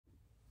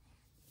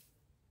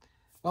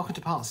Welcome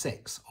to part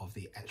 6 of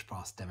the Etched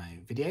brass demo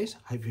videos.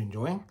 Hope you're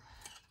enjoying.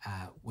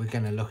 We're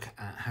going to look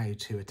at how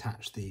to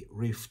attach the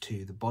roof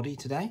to the body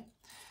today.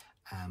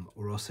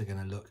 We're also going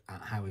to look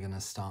at how we're going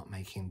to start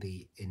making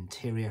the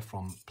interior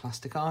from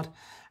plasticard,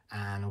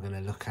 and we're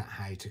going to look at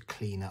how to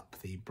clean up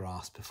the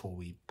brass before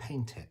we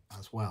paint it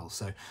as well.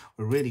 So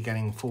we're really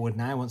getting forward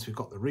now. Once we've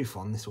got the roof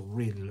on, this will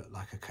really look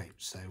like a coach.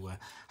 So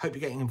hope you're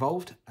getting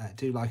involved.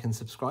 Do like and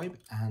subscribe,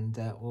 and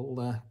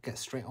we'll get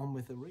straight on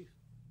with the roof.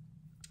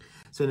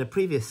 So in a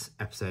previous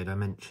episode, I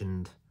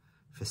mentioned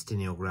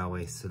Festiniog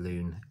Railway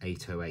Saloon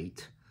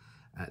 808.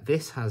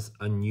 This has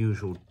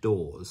unusual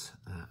doors,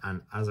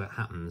 and as it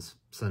happens,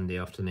 Sunday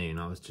afternoon,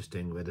 I was just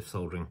doing a bit of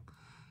soldering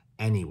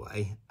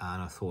anyway,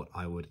 and I thought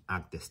I would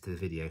add this to the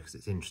video because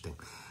it's interesting.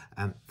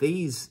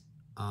 These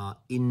are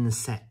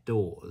inset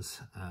doors,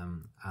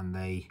 and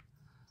they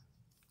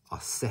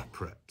are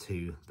separate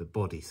to the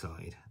body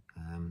side.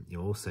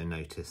 You'll also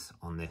notice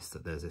on this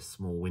that there's a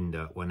small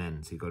window at one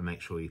end, so you've got to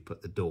make sure you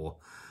put the door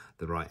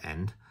the right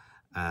end.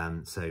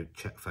 So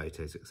check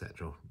photos,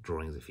 etc.,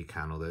 drawings if you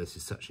can, although this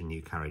is such a new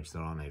carriage,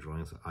 there are no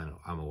drawings that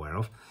I'm aware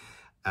of.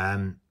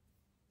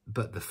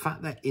 But the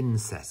fact they're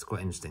inset is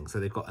quite interesting. So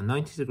they've got a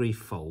 90-degree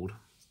fold,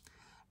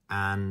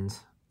 and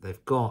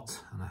they've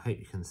got, and I hope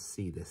you can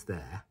see this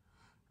there,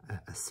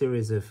 a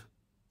series of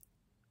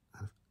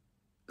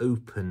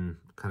open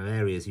kind of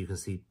areas you can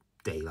see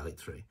daylight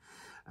through.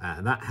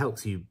 And that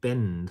helps you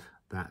bend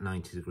that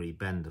 90-degree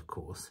bend, of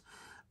course,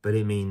 but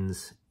it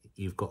means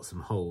you've got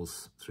some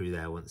holes through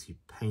there once you're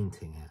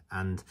painting it.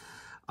 And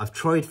I've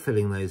tried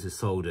filling those with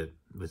solder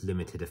with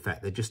limited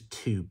effect. They're just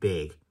too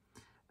big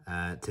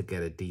to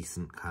get a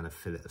decent kind of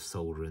fillet of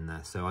solder in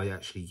there. So I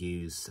actually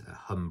use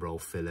a Humbrol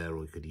filler,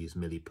 or you could use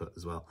milliput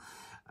as well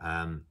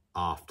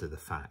after the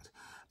fact.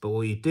 But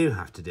what you do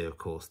have to do, of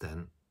course,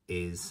 then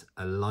is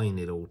align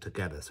it all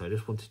together. So I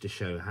just wanted to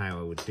show how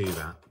I would do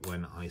that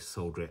when I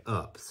solder it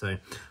up. So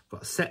I've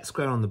got a set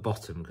square on the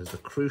bottom, because the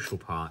crucial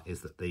part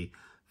is that the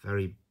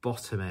very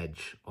bottom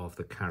edge of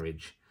the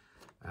carriage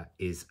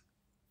is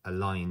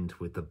aligned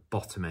with the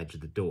bottom edge of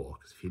the door,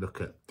 because if you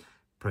look at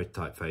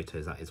prototype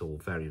photos, that is all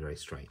very, very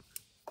straight.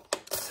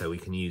 So we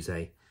can use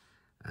a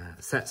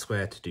set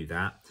square to do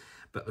that.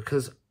 But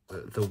because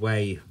the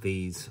way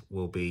these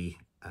will be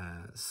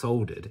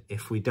soldered,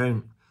 if we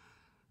don't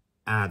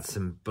add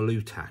some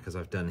blue tack, as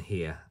I've done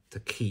here, to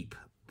keep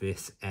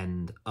this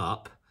end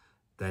up,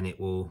 then it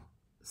will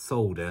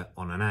solder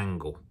on an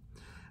angle.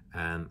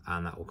 And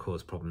that will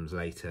cause problems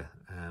later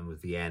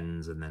with the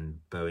ends and then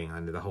bowing,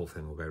 and the whole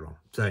thing will go wrong.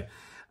 So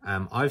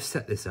I've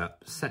set this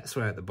up, set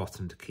square at the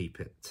bottom to keep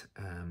it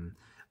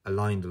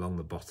aligned along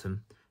the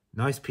bottom.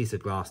 Nice piece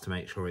of glass to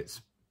make sure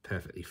it's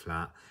perfectly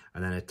flat,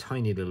 and then a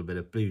tiny little bit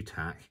of blue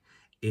tack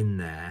in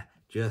there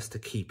just to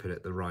keep it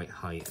at the right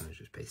height, and I've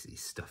just basically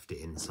stuffed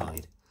it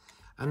inside.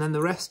 And then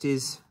the rest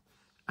is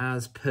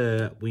as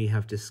per we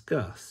have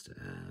discussed.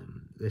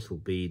 Little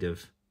bead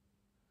of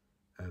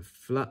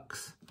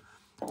flux.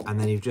 And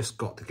then you've just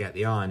got to get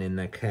the iron in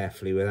there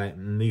carefully without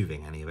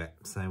moving any of it.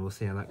 So we'll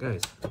see how that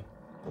goes.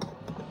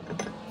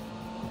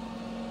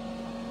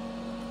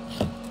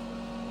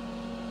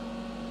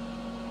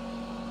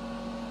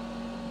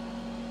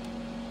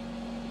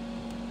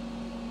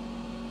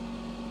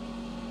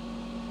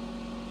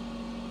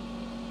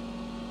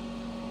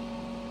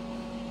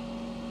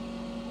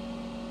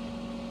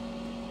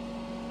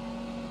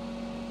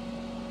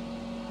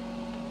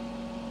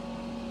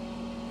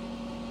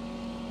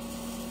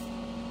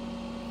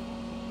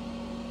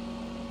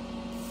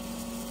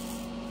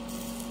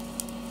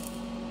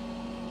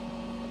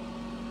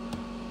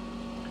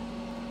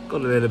 Got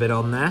a little bit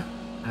on there.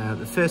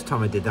 The first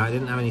time I did that, I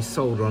didn't have any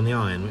solder on the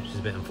iron, which is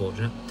a bit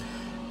unfortunate.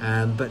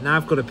 But now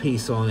I've got a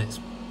piece on, it's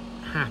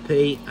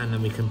happy, and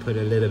then we can put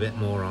a little bit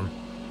more on.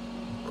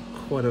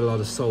 Got quite a lot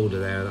of solder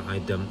there that I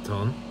dumped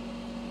on.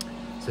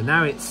 So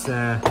now it's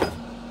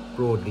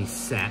broadly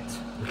set,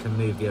 we can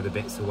move the other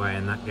bits away,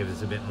 and that gives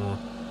us a bit more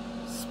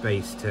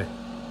space to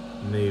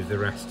move the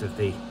rest of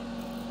the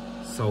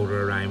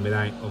solder around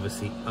without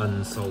obviously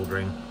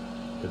unsoldering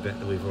the bit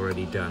that we've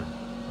already done.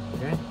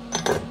 Okay.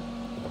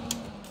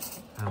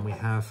 And we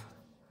have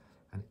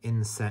an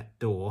inset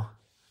door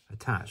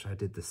attached. I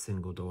did the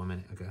single door a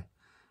minute ago.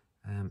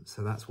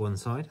 So that's one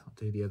side. I'll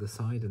do the other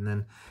side. And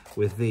then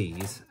with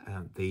these,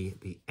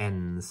 the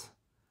ends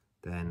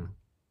then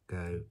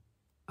go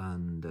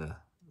under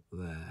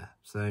there.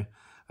 So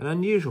an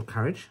unusual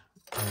carriage.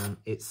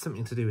 It's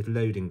something to do with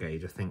loading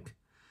gauge, I think,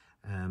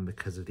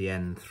 because of the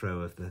end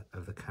throw of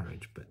the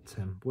carriage. But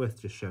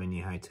worth just showing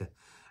you how to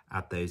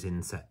add those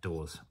inset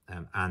doors.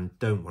 And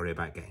don't worry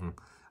about getting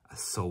a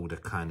solder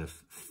kind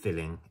of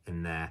filling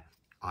in there.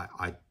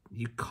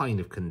 You kind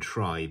of can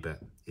try,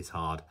 but it's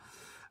hard,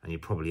 and you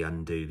probably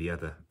undo the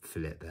other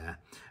fillet there.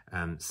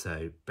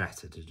 So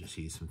better to just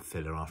use some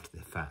filler after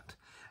the fact.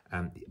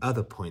 The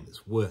other point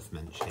that's worth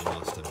mentioning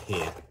whilst I'm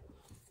here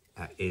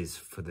is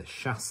for the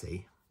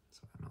chassis.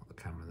 Sorry, not the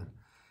camera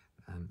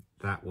then.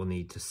 That will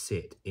need to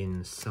sit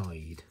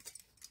inside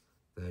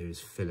those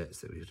fillets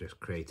that we've just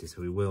created.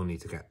 So we will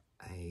need to get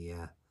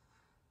a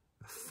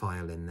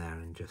file in there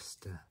and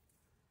just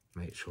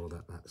make sure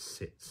that that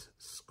sits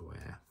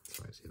square.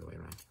 Sorry, it's the other way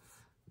around.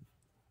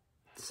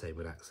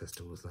 Disabled access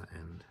towards that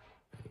end.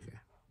 There you go.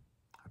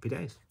 Happy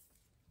days.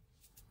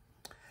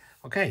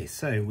 Okay,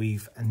 so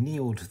we've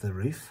annealed the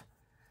roof,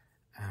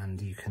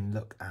 and you can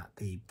look at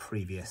the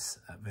previous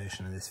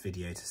version of this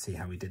video to see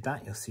how we did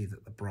that. You'll see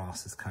that the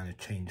brass has kind of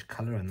changed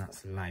colour, and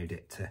that's allowed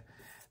it to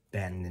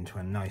bend into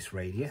a nice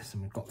radius,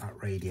 and we've got that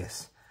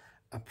radius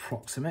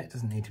approximate. It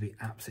doesn't need to be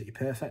absolutely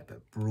perfect,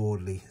 but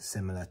broadly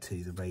similar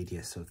to the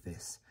radius of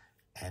this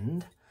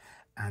end.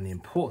 And the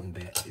important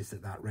bit is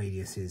that that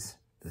radius is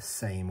the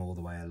same all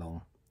the way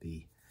along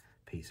the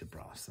piece of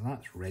brass. So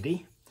that's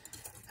ready.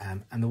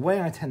 And the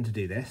way I tend to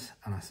do this,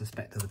 and I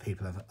suspect other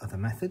people have other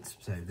methods,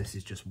 so this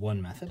is just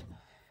one method,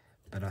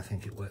 but I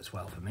think it works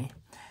well for me,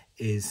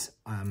 is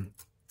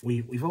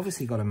we've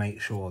obviously got to make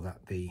sure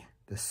that the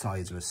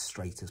sides are as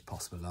straight as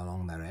possible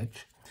along their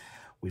edge.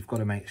 We've got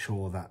to make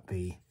sure that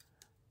the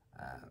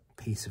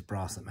piece of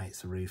brass that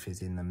makes the roof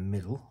is in the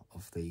middle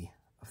of the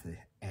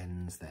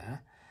ends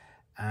there,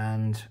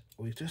 and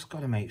we've just got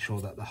to make sure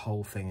that the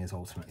whole thing is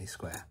ultimately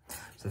square.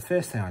 So the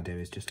first thing I do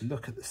is just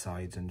look at the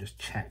sides and just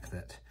check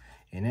that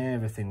in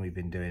everything we've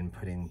been doing,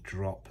 putting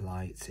drop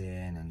lights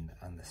in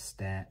and the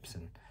steps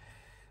and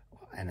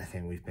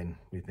anything, we've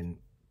been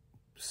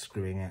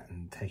screwing it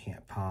and taking it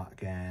apart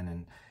again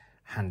and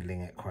handling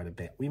it quite a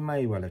bit. We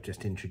may well have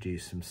just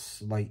introduced some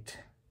slight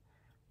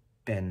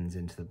bends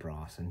into the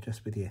brass, and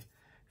just with your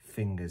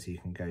fingers you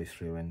can go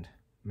through and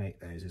make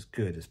those as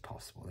good as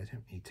possible. They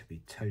don't need to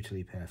be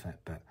totally perfect,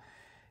 but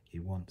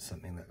you want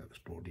something that looks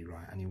broadly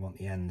right, and you want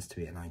the ends to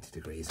be at 90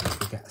 degrees. And you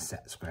can get a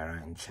set square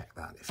out and check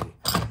that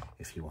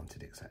if you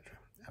wanted, etc.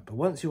 But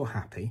once you're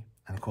happy,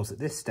 and of course at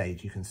this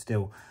stage you can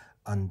still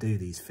undo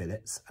these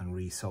fillets and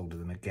resolder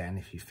them again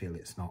if you feel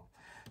it's not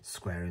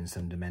square in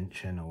some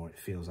dimension, or it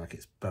feels like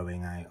it's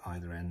bowing out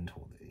either end,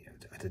 or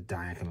at a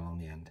diagonal on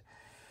the end.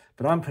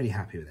 But I'm pretty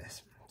happy with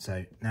this.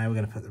 So now we're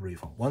going to put the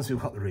roof on. Once we've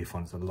got the roof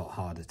on, it's a lot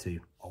harder to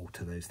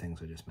alter those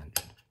things I just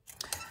mentioned.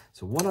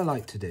 So what I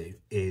like to do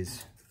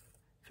is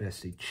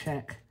firstly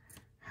check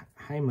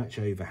how much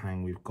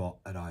overhang we've got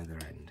at either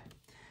end.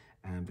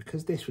 And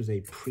because this was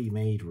a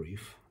pre-made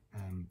roof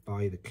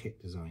by the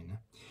kit designer,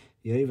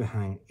 the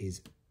overhang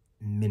is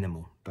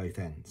minimal both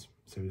ends.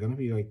 So we're going to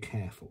be very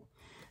careful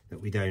that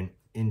we don't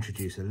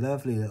introduce a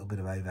lovely little bit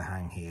of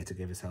overhang here to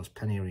give ourselves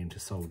plenty of room to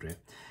solder it,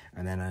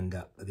 and then end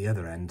up at the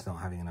other end not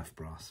having enough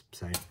brass.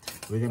 So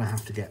we're going to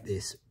have to get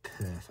this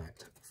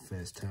perfect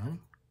first time,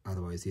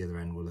 otherwise the other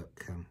end will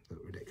look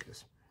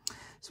ridiculous.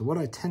 So what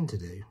I tend to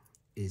do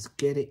is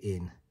get it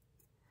in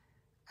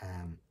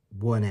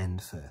one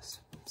end first.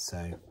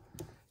 So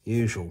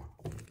usual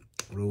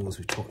rules,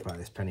 we've talked about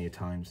this plenty of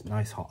times.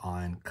 Nice hot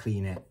iron,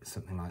 clean it,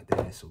 something like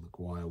this, or the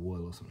guar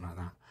wool or something like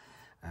that.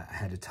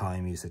 Ahead of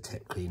time, use the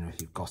tip cleaner if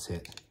you've got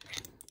it,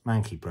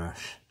 manky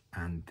brush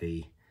and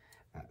the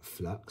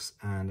flux.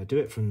 And I do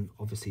it from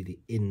obviously the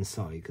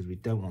inside, because we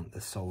don't want the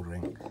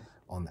soldering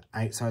on the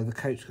outside of the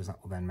coach, because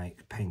that will then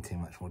make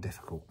painting much more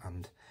difficult,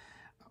 and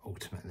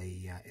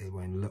ultimately it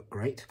won't look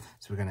great.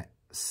 So we're going to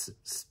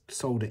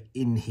solder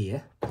in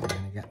here. We're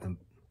going to get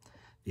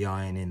the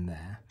iron in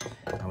there,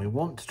 and we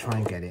want to try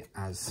and get it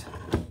as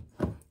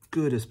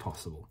good as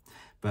possible.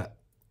 But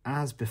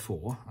as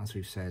before, as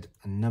we've said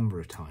a number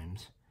of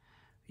times,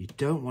 you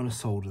don't want to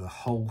solder the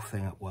whole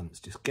thing at once.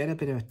 Just get a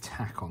bit of a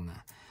tack on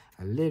there,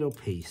 a little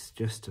piece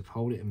just to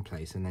hold it in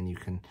place, and then you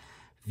can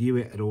view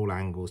it at all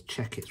angles,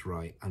 check it's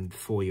right, and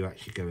before you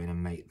actually go in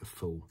and make the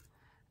full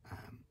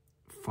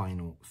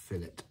final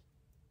fillet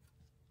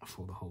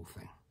for the whole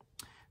thing.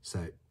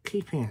 So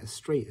keeping it as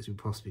straight as we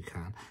possibly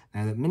can.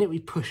 Now the minute we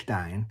push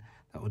down,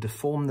 that will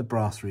deform the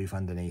brass roof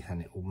underneath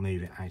and it will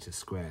move it out of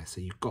square. So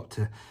you've got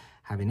to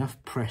have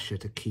enough pressure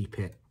to keep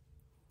it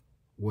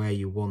where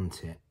you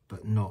want it,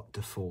 but not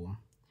deform.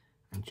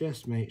 And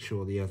just make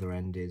sure the other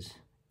end is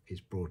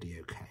broadly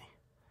okay.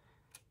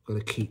 Got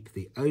to keep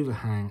the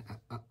overhang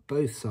at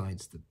both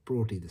sides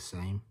broadly the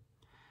same,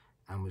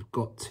 and we've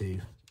got to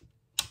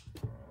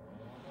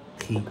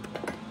keep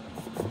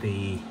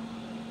the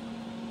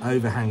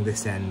overhang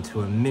this end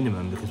to a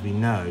minimum, because we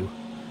know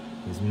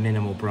there's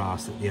minimal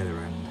brass at the other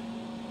end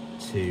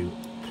to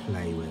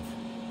play with.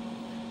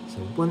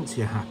 So once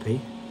you're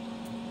happy,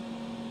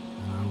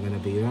 and I'm going to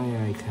be very,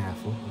 very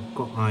careful. I've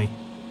got my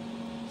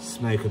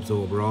smoke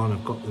absorber on,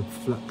 I've got the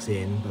flux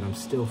in, but I'm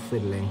still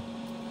fiddling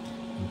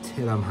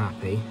until I'm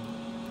happy.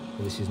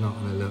 But this is not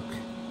going to look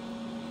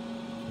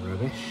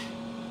rubbish.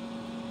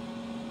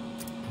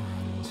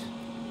 And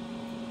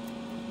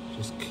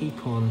just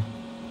keep on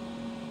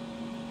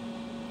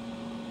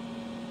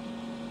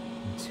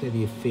until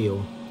you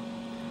feel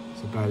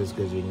it's about as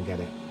good as we can get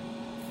it.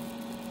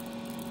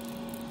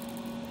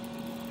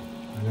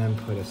 And then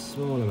put a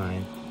small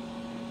amount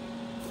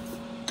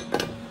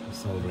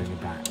soldering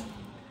it back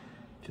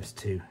just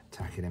to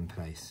tack it in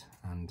place,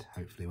 and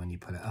hopefully when you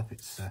put it up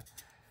it's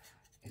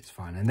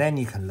fine. And then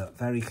you can look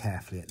very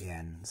carefully at the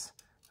ends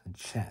and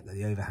check that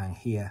the overhang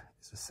here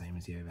is the same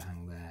as the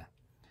overhang there,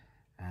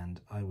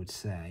 and I would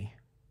say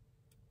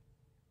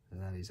So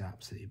that is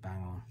absolutely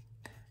bang on.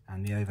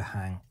 And the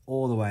overhang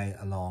all the way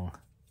along,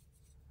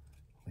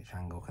 which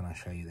angle can I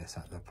show you this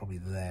at? Probably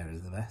there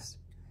is the best.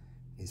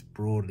 It's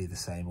broadly the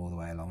same all the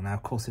way along. Now,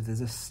 of course, if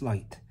there's a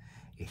slight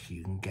issue,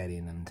 you can get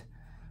in and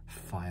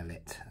file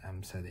it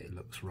so that it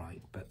looks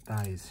right, but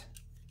that is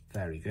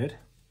very good.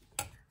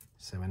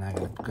 So we're now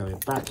going to go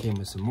back in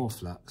with some more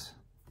flux.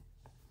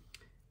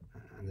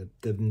 And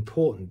the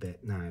important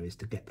bit now is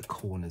to get the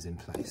corners in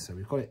place. So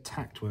we've got it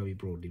tacked where we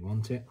broadly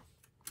want it.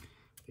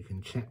 We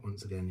can check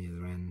once again the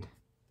other end.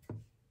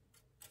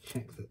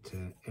 Check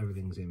that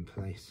everything's in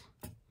place.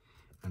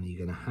 And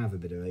you're going to have a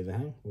bit of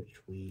overhang, which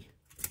we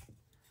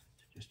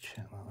just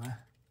check like that.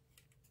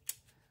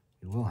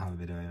 We will have a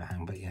bit of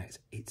overhang, but yeah,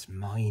 it's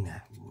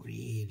minor,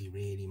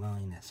 really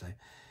minor. So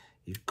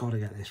you've got to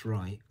get this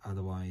right,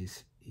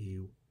 otherwise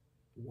you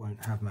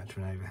won't have much of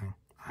an overhang.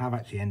 I have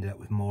actually ended up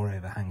with more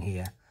overhang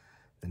here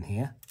than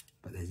here,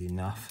 but there's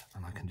enough,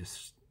 and I can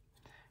just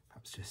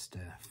perhaps just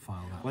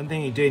file that. One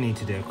thing you do need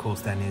to do, of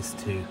course, then is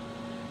to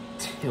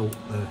tilt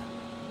the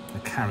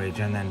carriage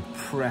and then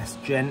press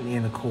gently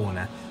in the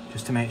corner,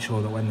 just to make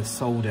sure that when the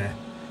solder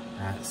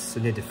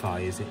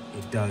solidifies,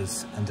 it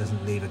does and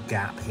doesn't leave a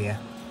gap here.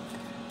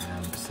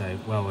 So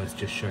well worth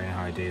just showing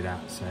how I do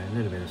that. So a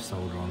little bit of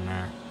solder on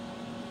there,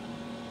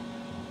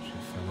 which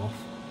fell off,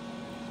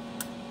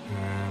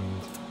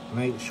 and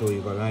make sure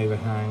you've got an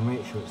overhang,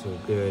 make sure it's all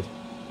good,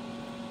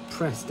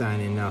 press down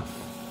enough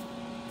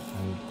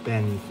and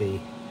bend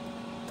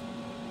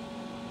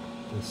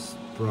this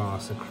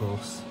brass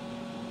across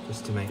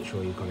just to make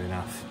sure you've got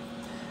enough.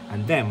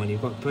 And then when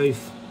you've got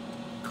both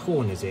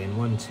corners in,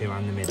 1, 2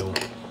 and the middle,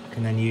 you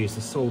can then use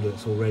the solder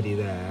that's already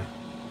there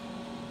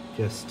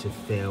just to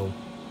fill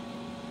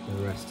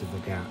the rest of the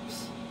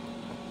gaps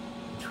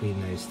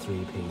between those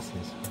 3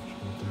 pieces, which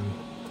we've done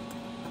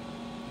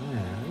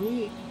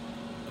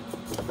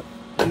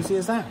there. Easy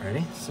as that,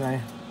 really. So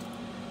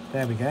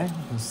there we go.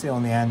 You can see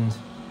on the end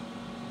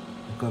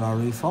we've got our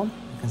roof on.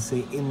 You can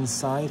see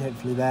inside,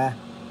 hopefully there,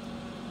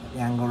 at the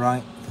angle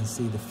right, you can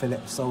see the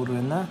fillet solder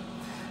in there.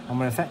 And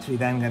we're effectively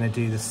then going to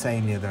do the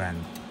same the other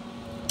end.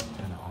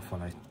 Turn it off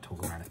while I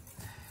talk about it.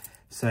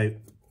 So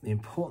the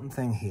important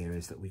thing here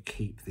is that we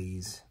keep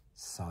these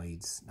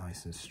sides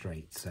nice and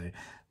straight. So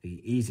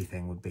the easy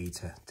thing would be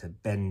to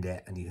bend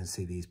it, and you can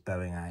see these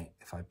bowing out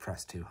if I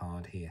press too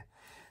hard here.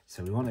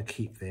 So we want to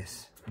keep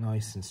this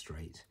nice and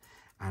straight,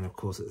 and of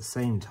course at the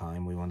same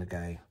time we want to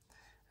go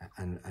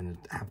and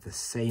have the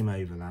same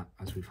overlap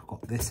as we've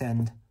got this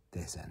end,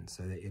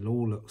 so that it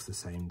all looks the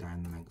same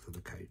down the length of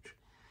the coach.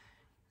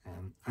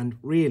 And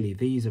really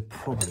these are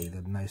probably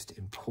the most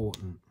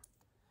important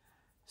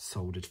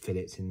soldered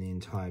fillets in the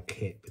entire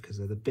kit, because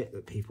they're the bit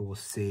that people will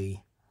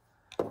see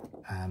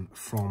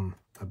from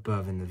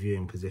above in the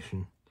viewing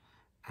position,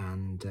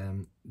 and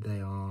they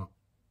are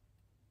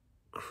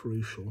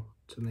crucial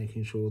to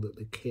making sure that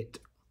the kit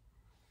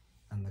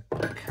and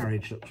the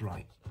carriage looks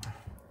right.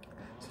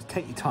 So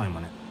take your time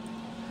on it.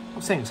 I'm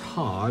not saying it's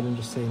hard, I'm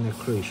just saying they're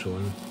crucial,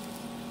 and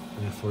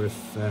therefore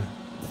if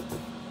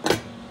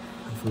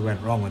we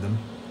went wrong with them,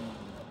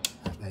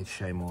 they'd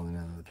show more than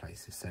in other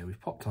places. So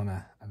we've popped on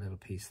a little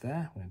piece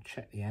there. We're going to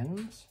check the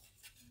ends,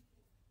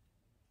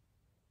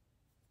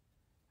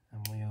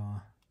 and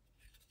we're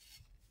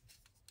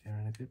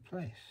in a good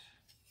place.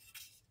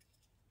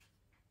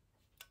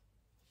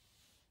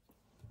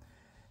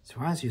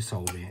 So as you're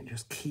soldering it,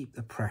 just keep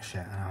the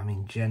pressure, and I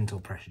mean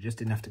gentle pressure,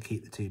 just enough to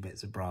keep the 2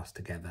 bits of brass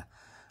together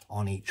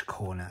on each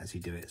corner as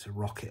you do it. So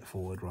rock it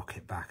forward, rock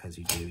it back as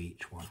you do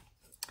each one.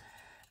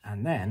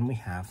 And then we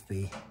have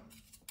the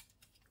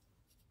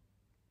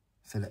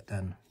fillet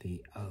done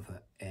the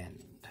other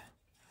end.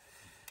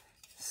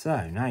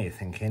 So now you're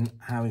thinking,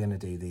 how are we going to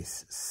do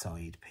this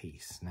side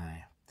piece?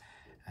 Now,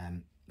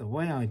 the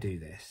way I do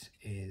this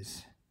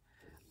is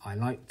I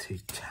like to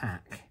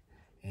tack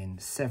in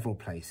several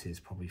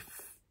places, probably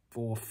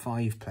 4 or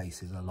 5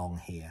 places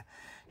along here,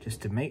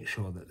 just to make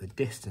sure that the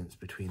distance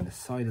between the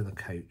side of the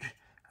coach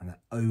and the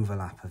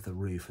overlap of the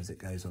roof as it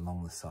goes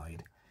along the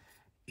side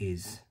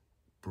is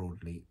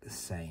broadly the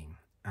same.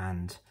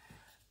 And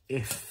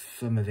if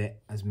some of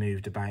it has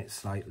moved about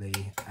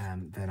slightly,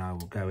 then I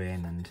will go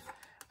in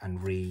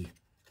and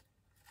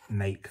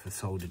remake the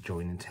solder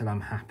joint until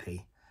I'm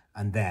happy,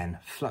 and then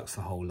flux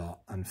the whole lot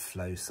and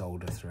flow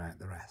solder throughout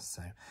the rest.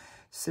 So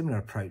similar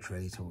approach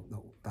really to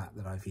that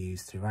I've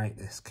used throughout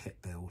this kit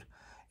build,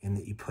 in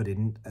that you put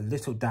in a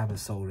little dab of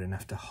solder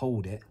enough to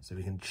hold it so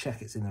we can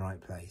check it's in the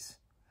right place,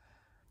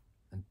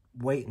 and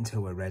wait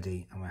until we're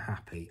ready and we're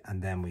happy,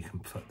 and then we can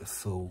put the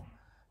full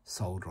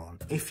solder on.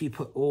 If you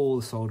put all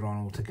the solder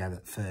on all together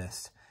at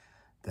first,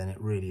 then it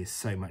really is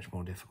so much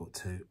more difficult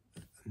to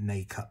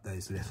make up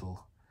those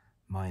little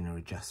minor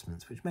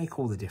adjustments, which make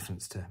all the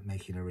difference to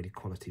making a really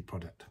quality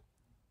product.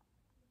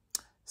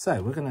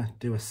 So we're going to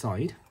do a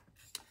side.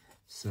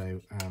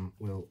 So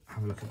we'll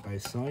have a look at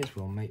both sides.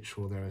 We'll make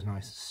sure they're as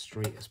nice and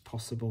straight as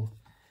possible,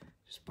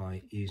 just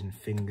by using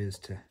fingers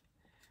to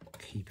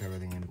keep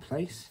everything in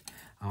place.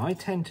 I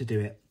tend to do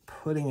it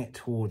pulling it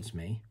towards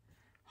me,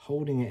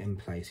 holding it in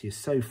place. You're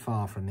so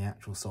far from the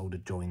actual solder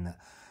join that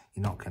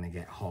you're not going to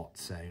get hot,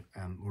 so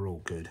we're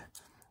all good.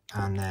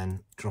 And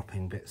then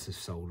dropping bits of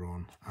solder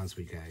on as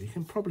we go. You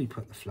can probably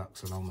put the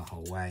flux along the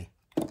whole way,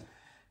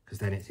 because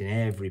then it's in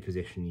every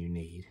position you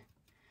need.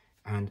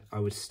 And I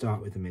would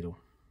start with the middle.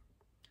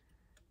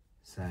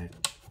 So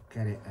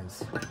get it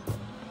as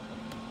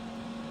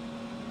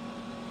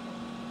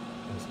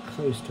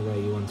close to where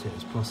you want it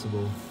as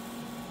possible,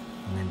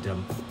 and then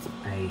dump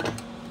a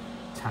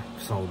tack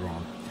solder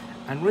on.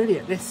 And really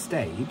at this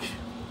stage,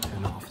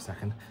 turn that off a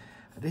second,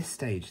 at this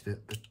stage the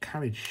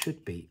carriage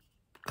should be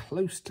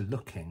close to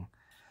looking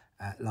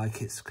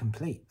like it's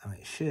complete. I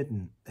mean,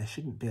 there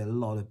shouldn't be a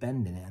lot of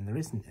bend in it, and there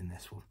isn't in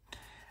this one.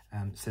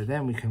 So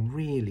then we can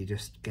really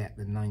just get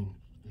the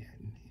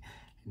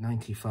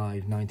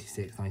 95,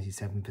 96,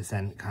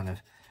 97% kind of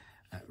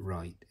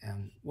right.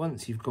 And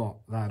once you've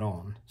got that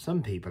on,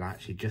 some people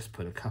actually just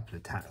put a couple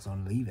of tacks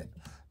on, leave it,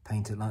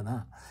 paint it like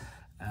that.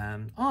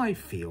 I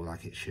feel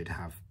like it should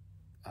have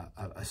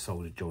a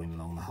solder join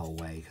along the whole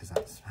way, because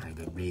that's how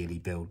they really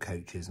build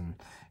coaches and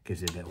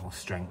gives it a bit more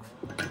strength,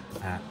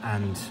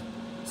 and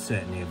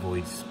certainly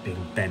avoids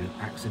being bent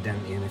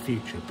accidentally in the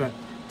future. But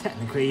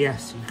technically,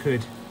 yes, you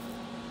could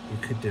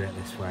do it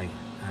this way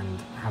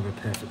and have a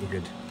perfectly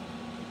good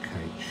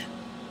coach.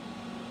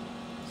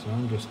 So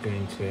I'm just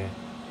going to,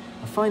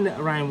 I find that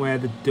around where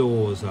the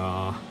doors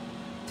are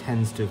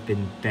tends to have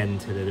been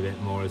bent a little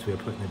bit more as we were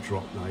putting the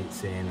drop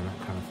lights in and that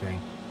kind of thing,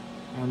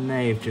 and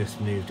they've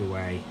just moved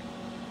away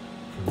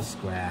from the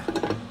square.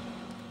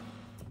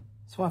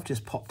 So I've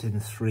just popped in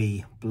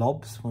 3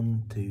 blobs,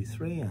 1, 2,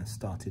 3, and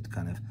started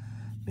kind of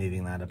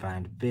moving that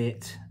about a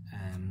bit,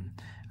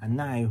 and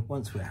now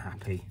once we're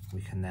happy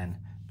we can then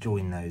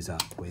join those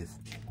up with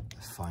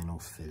the final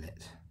fillet,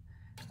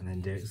 and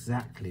then do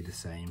exactly the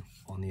same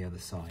on the other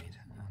side.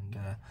 And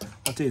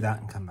I'll do that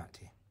and come back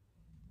to you.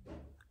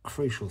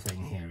 Crucial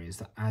thing here is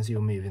that as you're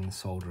moving the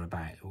solder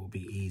about, it will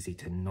be easy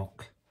to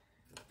knock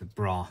the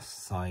brass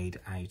side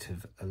out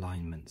of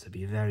alignment, so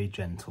be very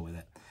gentle with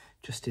it,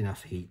 just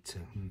enough heat to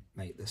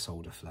make the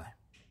solder flow.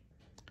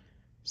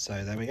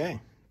 So there we go,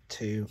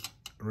 2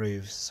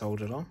 roofs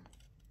soldered on,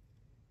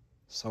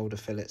 solder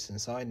fillets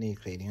inside,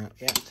 need cleaning up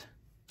yet,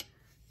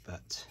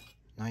 but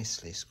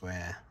nicely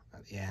square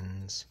at the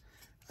ends,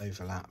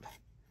 overlap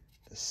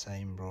the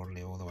same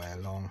broadly all the way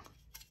along,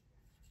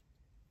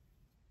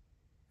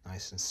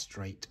 nice and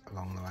straight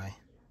along the way,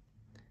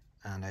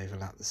 and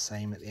overlap the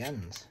same at the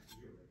ends.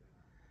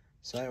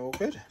 So all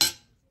good.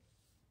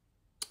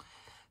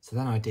 So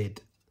then I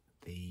did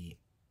the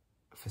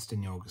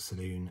Festiniog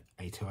Saloon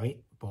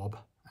 808 bob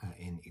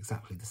in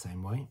exactly the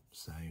same way.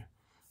 So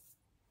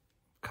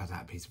cut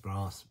out a piece of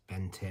brass,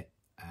 bent it,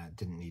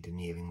 didn't need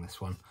annealing this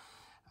one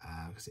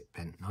because it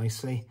bent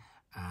nicely,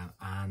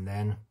 and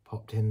then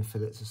popped in the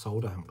fillets of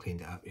solder. I haven't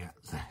cleaned it up yet,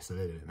 so it's a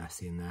little bit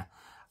messy in there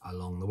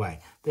along the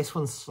way. This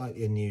one's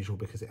slightly unusual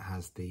because it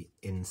has the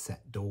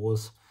inset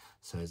doors,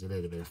 so there's a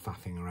little bit of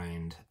faffing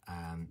around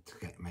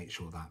to make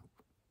sure that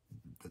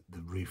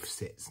the roof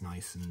sits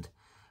nice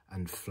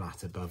and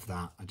flat above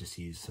that. I just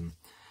used some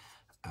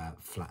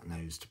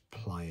flat-nosed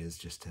pliers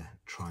just to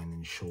try and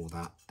ensure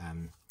that.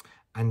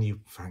 And you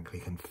frankly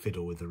can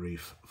fiddle with the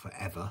roof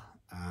forever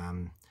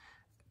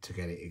to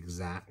get it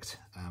exact.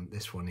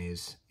 This one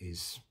is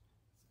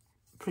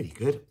pretty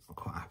good. I'm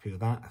quite happy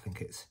with that. I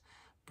think it's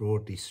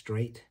broadly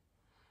straight.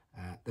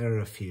 There are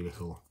a few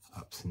little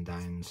ups and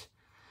downs,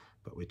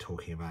 but we're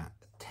talking about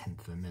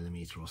 1/10 of a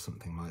millimetre or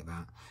something like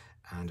that.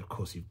 And of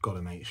course you've got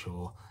to make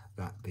sure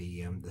that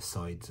the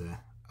sides are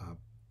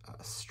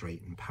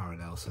straight and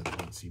parallel, so that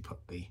once you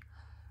put the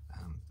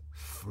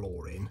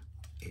floor in,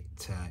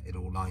 it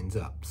all lines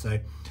up. So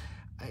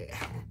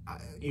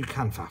you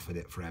can faff with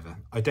it forever.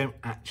 I don't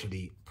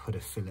actually put a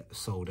fillet of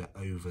solder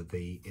over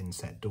the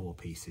inset door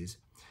pieces.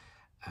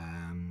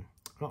 I'm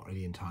not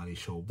really entirely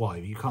sure why,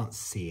 but you can't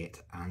see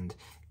it, and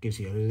it gives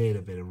you a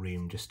little bit of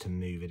room just to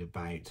move it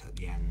about at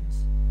the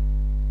ends.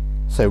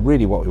 So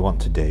really what we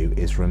want to do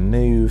is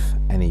remove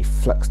any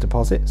flux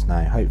deposits.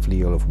 Now hopefully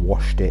you'll have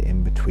washed it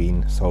in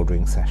between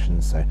soldering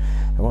sessions, so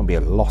there won't be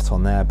a lot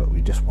on there, but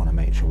we just want to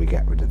make sure we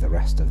get rid of the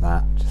rest of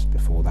that just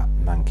before that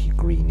manky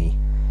greeny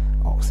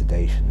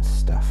oxidation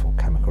stuff or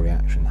chemical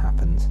reaction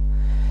happens.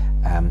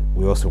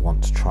 We also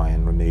want to try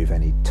and remove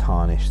any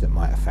tarnish that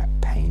might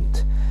affect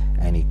paint,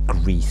 any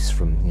grease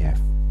from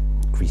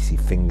greasy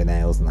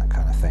fingernails and that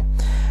kind of thing.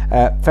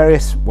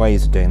 Various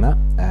ways of doing that.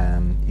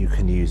 You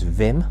can use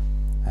Vim,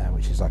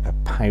 which is like a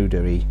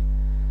powdery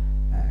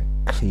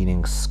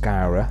cleaning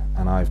scourer,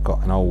 and I've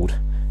got an old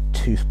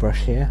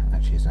toothbrush here.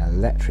 Actually it's an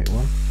electric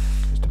one,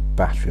 just a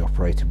battery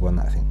operated one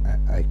that I think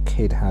a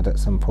kid had at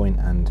some point,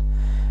 and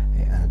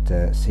it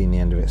had seen the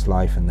end of its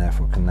life and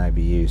therefore can now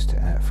be used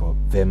for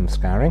Vim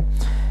scouring,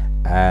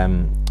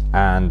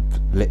 and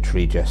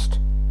literally just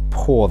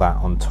pour that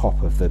on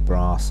top of the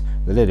brass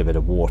with a little bit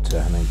of water,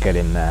 and then get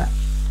in there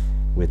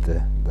with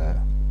the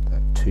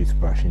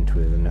toothbrush into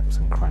the nooks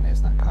and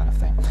crannies, that kind of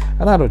thing,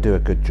 and that'll do a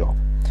good job.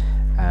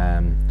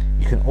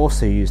 You can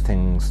also use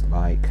things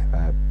like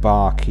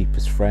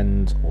Barkeeper's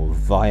Friend or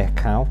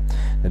Viacal.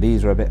 Now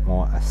these are a bit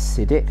more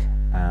acidic,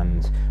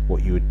 and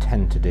what you would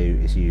tend to do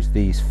is use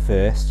these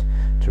first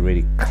to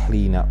really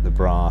clean up the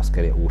brass,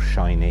 get it all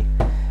shiny,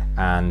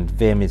 and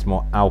Vim is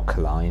more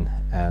alkaline,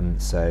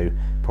 so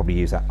probably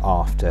use that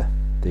after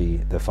the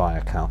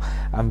Viacal.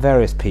 And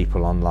various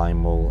people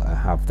online will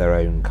have their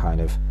own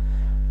kind of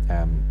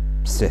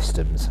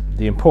systems.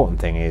 The important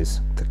thing is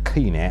to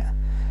clean it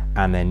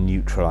and then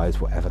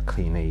neutralize whatever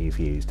cleaner you've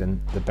used, and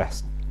the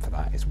best for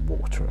that is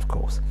water, of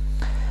course.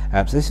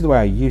 So this is the way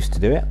I used to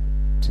do it.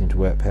 Seemed to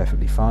work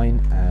perfectly fine,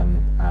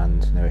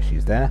 and no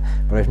issues there.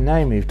 But I've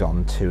now moved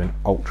on to an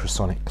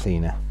ultrasonic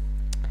cleaner,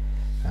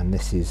 and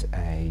this is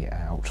a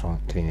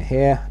ultrasonic cleaner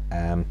here,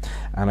 and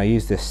I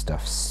use this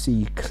stuff,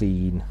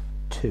 C-Clean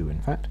 2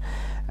 in fact,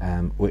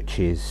 which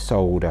is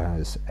sold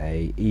as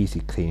a easy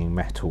cleaning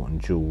metal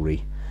and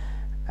jewellery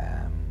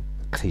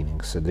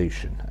cleaning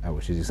solution,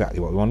 which is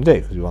exactly what we want to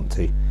do, because we want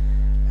to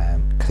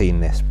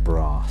clean this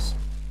brass.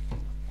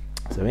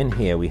 So in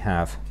here we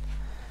have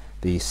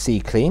the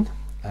C-Clean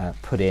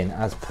put in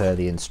as per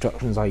the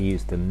instructions. I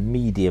use the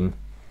medium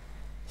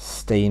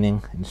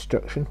staining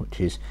instruction, which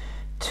is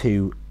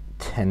 2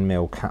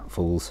 10ml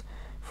capfuls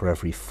for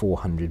every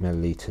 400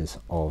 millilitres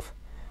of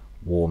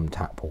warm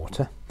tap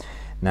water.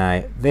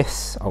 Now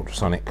this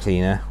ultrasonic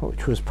cleaner,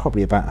 which was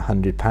probably about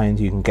 £100,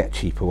 you can get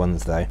cheaper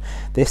ones though,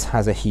 this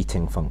has a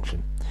heating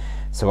function.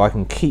 So I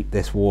can keep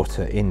this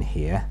water in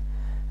here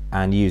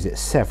and use it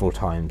several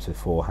times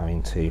before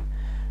having to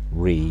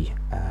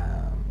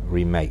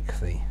remake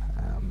the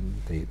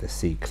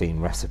C-Clean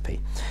recipe.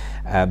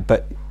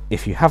 But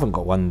if you haven't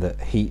got one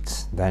that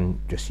heats, then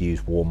just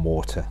use warm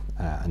water,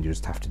 and you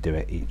just have to do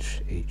it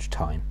each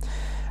time.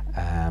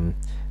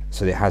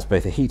 So it has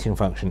both a heating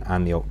function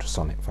and the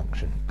ultrasonic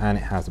function, and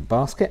it has a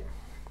basket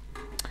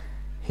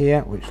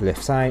here which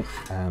lifts out,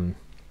 and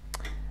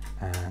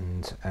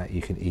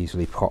you can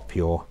easily pop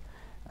your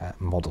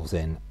models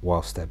in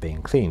whilst they're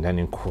being cleaned, and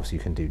of course you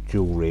can do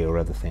jewellery or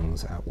other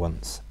things at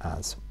once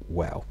as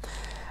well.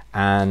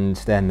 And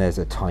then there's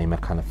a timer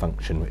kind of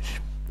function which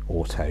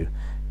auto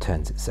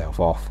turns itself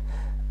off.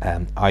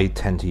 I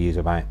tend to use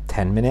about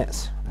 10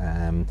 minutes,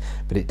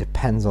 but it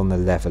depends on the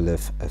level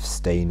of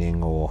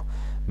staining or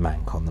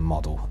mank on the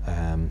model,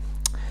 and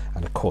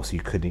of course you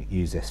could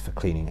use this for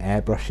cleaning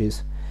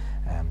airbrushes,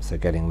 so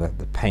getting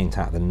the paint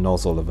out of the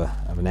nozzle of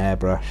an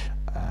airbrush,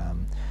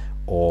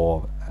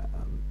 or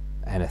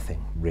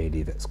anything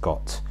really that's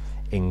got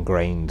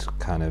ingrained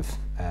kind of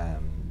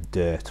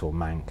dirt or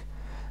mank,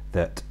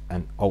 that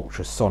an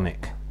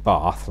ultrasonic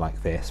bath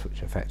like this,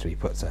 which effectively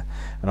puts an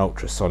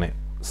ultrasonic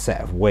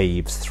set of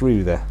waves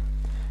through the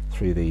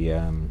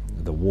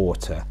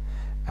water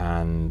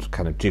and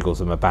kind of jiggles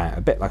them about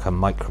a bit like a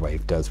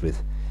microwave does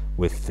with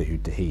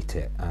food to heat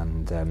it,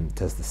 and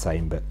does the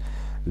same but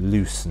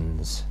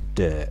loosens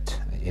dirt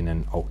in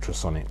an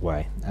ultrasonic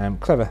way.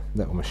 Clever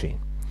little machine,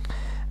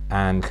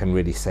 and can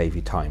really save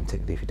you time,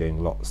 particularly if you're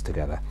doing lots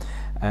together.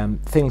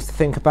 Things to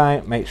think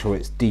about: make sure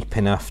it's deep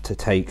enough to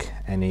take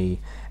any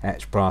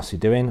etched brass you're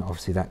doing.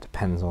 Obviously that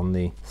depends on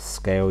the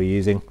scale you're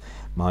using.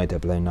 My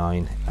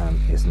 009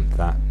 isn't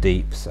that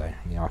deep, so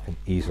I can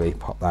easily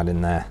pop that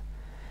in there,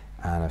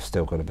 and I've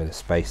still got a bit of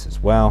space as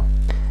well.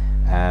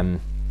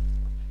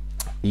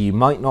 You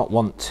might not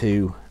want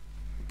to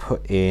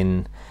put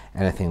in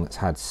anything that's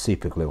had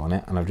super glue on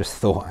it, and I've just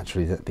thought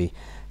actually that the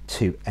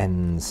two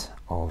ends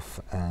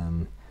of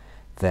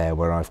there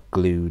where I've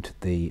glued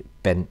the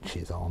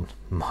benches on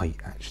might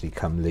actually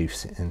come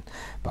loose,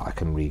 but I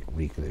can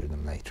re-glue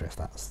them later if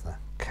that's the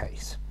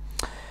case.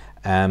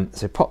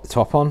 So pop the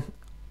top on.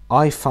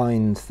 I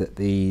find that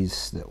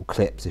these little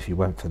clips, if you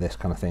went for this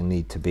kind of thing,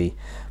 need to be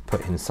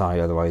put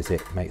inside, otherwise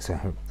it makes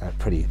a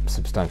pretty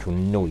substantial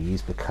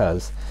noise,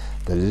 because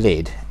the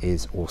lid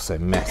is also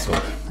metal.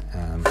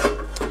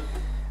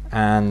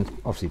 And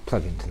obviously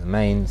plug into the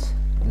mains,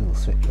 little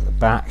switch at the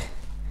back,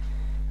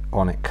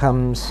 on it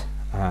comes.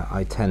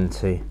 I tend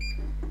to,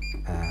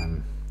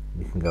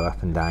 you can go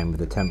up and down with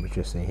the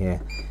temperature, so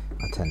here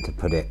I tend to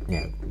put it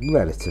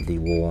relatively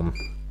warm.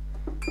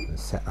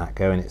 Set that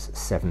going. It's at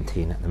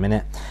 17 at the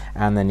minute,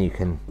 and then you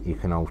can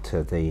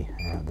alter the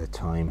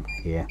time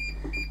here,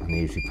 and I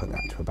usually put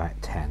that to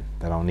about 10,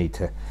 but I'll need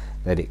to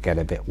let it get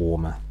a bit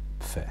warmer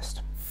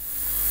first.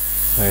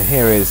 So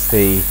here is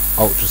the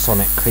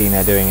ultrasonic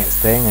cleaner doing its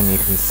thing, and you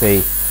can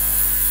see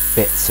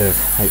bits of,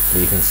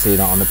 hopefully you can see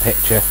that on the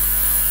picture,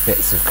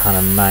 bits of kind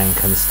of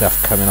mank and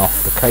stuff coming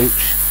off the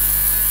coach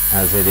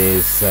as it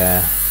is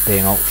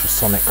being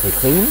ultrasonically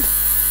cleaned.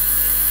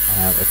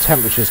 The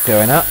temperature's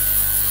going up,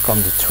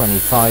 gone to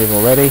 25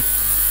 already,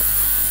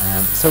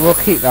 so we'll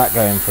keep that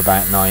going for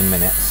about 9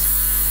 minutes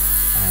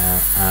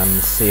and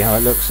see how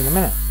it looks in a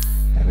minute.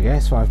 There we go.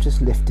 So I've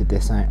just lifted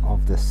this out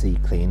of the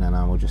C-Clean, and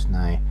I will just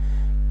now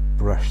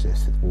brush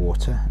this with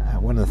water.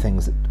 One of the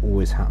things that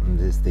always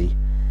happens is the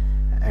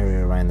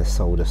area around the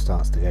solder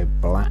starts to go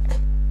black,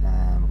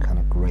 kind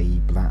of grey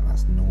black.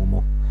 That's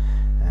normal,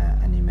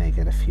 and you may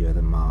get a few of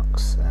the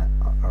marks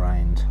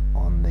around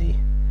on the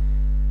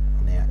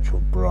the actual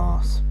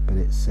brass, but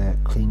it's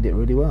cleaned it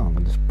really well. I'm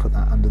going to just put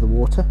that under the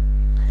water,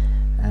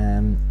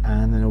 and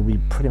then it'll be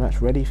pretty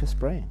much ready for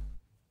spraying.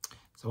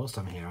 So whilst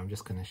I'm here, I'm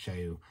just going to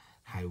show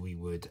how we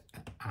would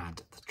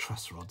add the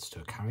truss rods to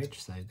a carriage.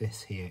 So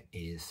this here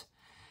is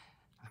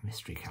a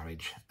mystery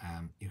carriage.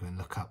 You can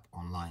look up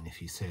online,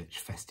 if you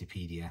search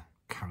Festipedia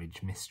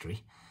carriage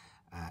mystery,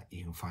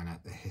 you can find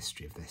out the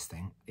history of this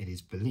thing. It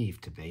is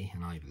believed to be,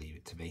 and I believe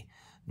it to be,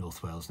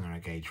 North Wales Narrow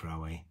Gauge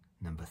Railway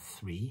number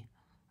 3,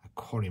 a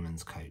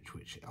quarryman's coach,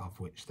 of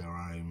which there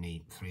are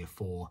only 3 or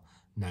 4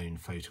 known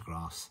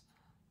photographs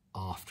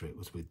after it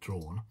was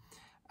withdrawn.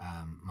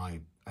 My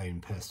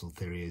own personal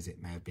theory is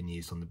it may have been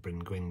used on the Bryn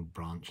Gwyn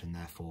branch and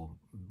therefore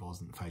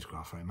wasn't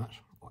photographed very much,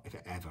 or if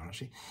it ever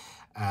actually.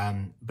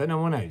 But no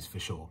one knows for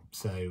sure.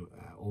 So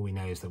all we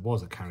know is there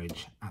was a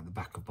carriage at the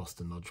back of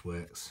Boston Lodge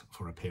Works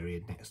for a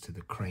period next to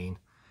the crane,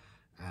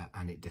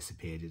 and it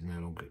disappeared. It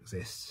no longer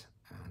exists,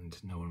 and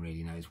no one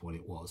really knows what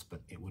it was, but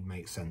it would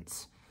make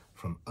sense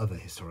from other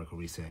historical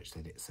research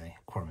that it's a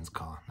quarryman's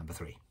car number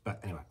 3. But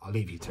anyway, I'll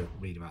leave you to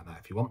read about that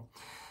if you want.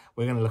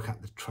 We're going to look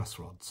at the truss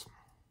rods.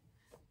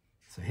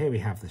 So here we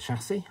have the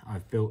chassis.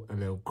 I've built a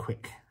little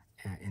quick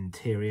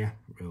interior,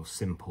 real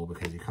simple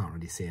because you can't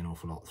really see an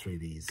awful lot through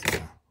these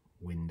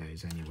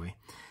windows anyway.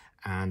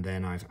 And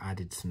then I've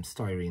added some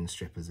styrene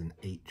strip as an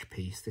H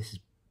piece. This is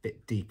a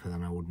bit deeper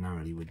than I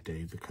ordinarily would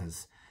do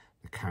because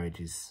the carriage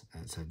is,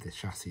 so the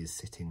chassis is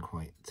sitting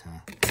quite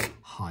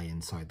high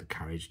inside the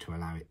carriage to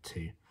allow it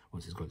to,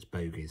 once it's got its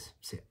bogies,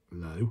 sit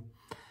low.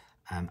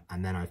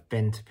 And then I've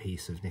bent a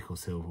piece of nickel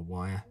silver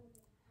wire.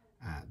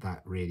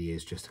 That really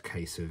is just a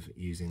case of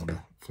using the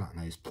flat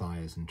nose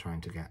pliers and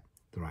trying to get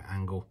the right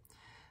angle.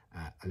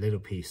 A little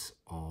piece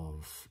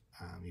of,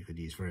 you could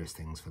use various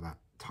things for that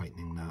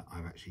tightening nut.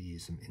 I've actually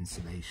used some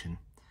insulation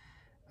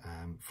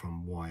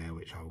from wire,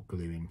 which I'll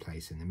glue in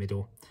place in the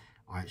middle.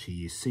 I actually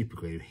use super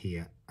glue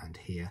here,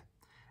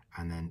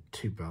 and then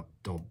 2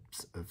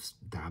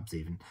 dabs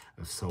even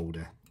of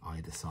solder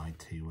either side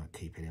to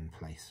keep it in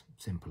place.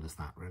 Simple as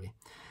that, really.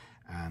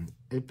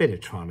 A bit of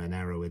trial and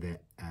error with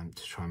it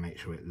to try and make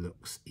sure it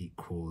looks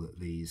equal, that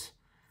these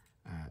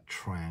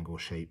triangle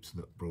shapes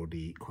look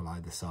broadly equal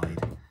either side.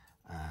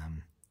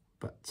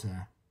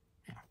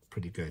 Yeah,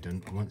 pretty good.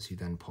 And once you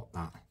then pop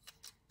that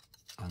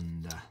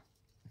under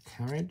the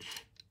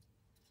carriage,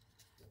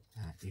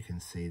 you can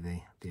see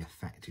the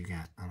effect you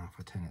get. And if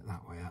I turn it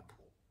that way up,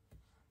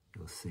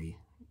 you'll see,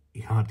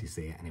 you hardly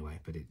see it anyway,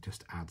 but it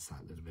just adds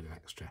that little bit of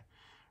extra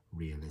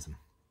realism.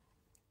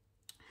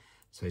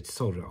 So to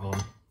solder it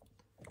on,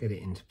 get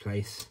it into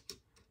place as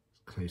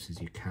close as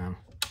you can,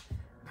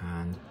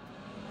 and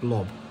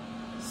blob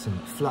some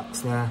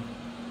flux there,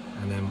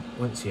 and then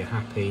once you're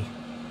happy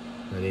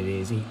that it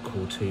is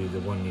equal to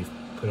the one you've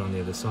put on the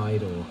other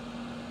side or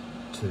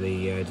to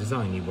the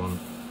design you want,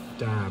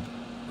 dab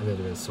a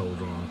little bit of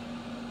solder on,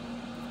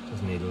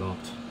 doesn't need a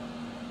lot,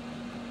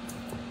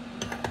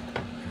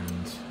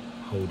 and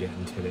hold it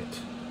until it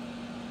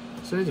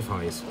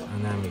solidifies,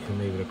 and then we can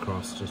move it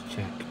across. Just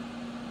check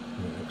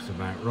it looks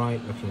about right,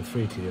 looking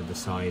through to the other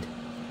side,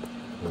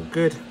 all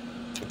good.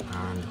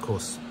 And of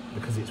course,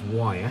 because it's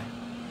wire,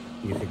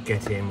 you could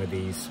get in with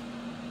these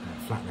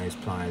flat nose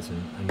pliers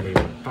and move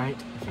it about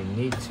if you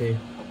need to.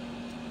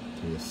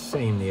 Do the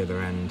same the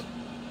other end,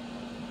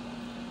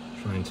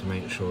 trying to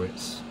make sure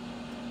it's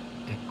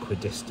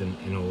equidistant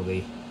in all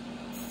the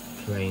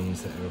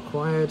planes that are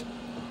required.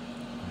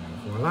 And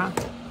voila.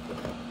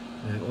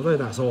 Although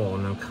that's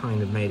on, I've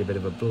kind of made a bit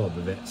of a blob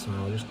of it, so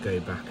I'll just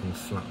go back and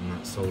flatten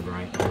that solder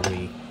out by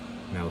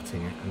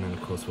re-melting it. And then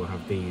of course we'll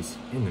have these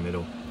in the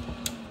middle.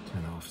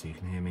 Turn that off so you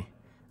can hear me.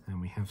 And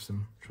we have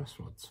some truss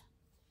rods.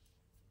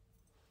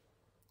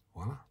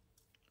 Voila.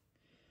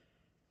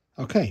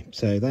 Okay,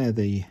 so they're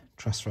the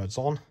truss rods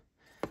on.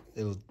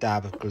 Little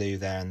dab of glue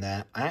there and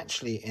there. I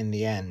actually in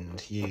the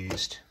end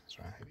used,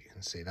 sorry, I hope you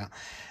can see that,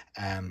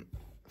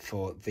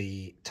 for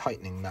the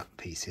tightening nut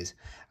pieces,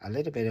 a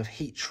little bit of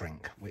heat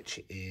shrink, which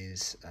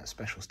is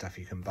special stuff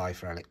you can buy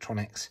for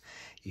electronics.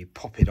 You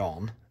pop it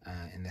on,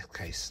 in this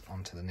case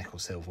onto the nickel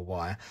silver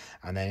wire,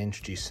 and then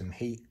introduce some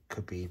heat.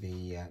 Could be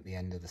the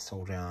end of the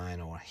soldering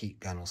iron or a heat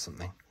gun or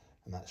something,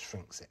 and that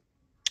shrinks it.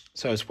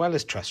 So as well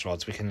as truss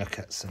rods, we can look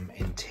at some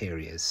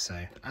interiors.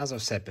 So as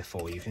I've said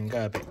before, you can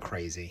go a bit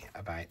crazy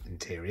about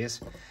interiors,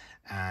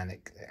 and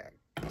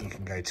you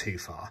can go too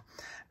far.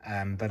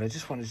 But I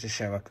just wanted to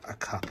show a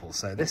couple.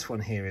 So this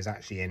one here is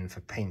actually in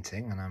for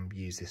painting, and I've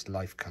used this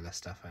life colour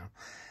stuff.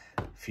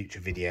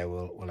 Future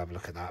video we'll have a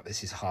look at that.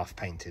 This is half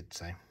painted,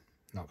 so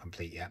not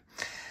complete yet.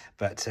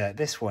 But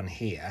this one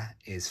here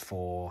is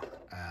for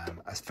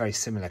a very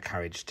similar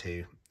carriage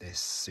to this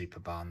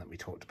super barn that we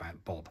talked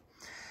about, Bob.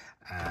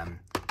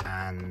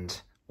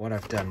 And what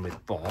I've done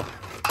with Bob,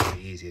 it's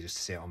really easier just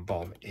to see it on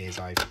Bob, is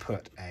I've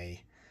put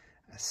a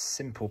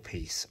simple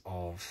piece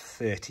of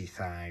 30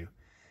 thou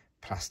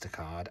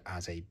plasticard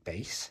as a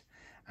base,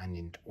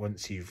 and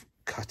once you've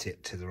cut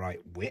it to the right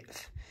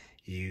width,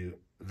 you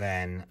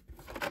then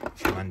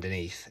from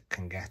underneath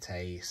can get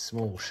a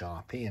small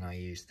Sharpie, and I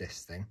use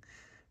this thing,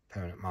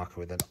 permanent marker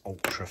with an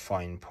ultra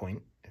fine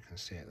point, you can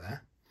see it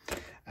there,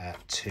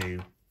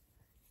 to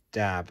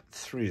dab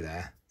through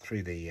there,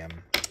 through the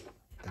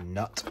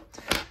nut,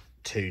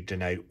 to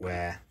denote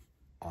where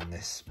on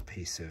this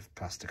piece of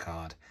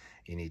plasticard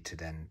you need to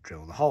then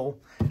drill the hole.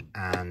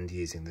 And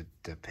using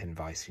the pin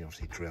vise, you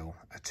obviously drill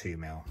a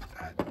 2mm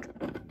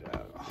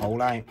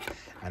hole out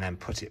and then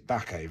put it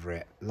back over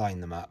it,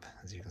 line them up,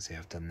 as you can see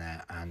I've done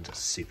there, and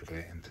super glue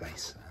it in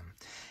place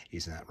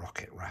using that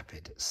Rocket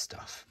Rapid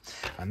stuff.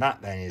 And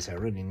that then is a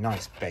really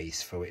nice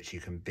base for which you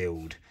can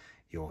build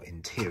your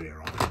interior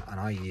on. And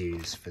I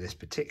use, for this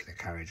particular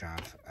carriage, I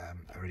have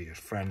a really good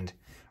friend,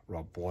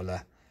 Rob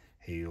Waller,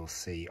 who you'll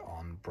see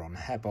on Bron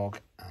Hebog,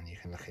 and you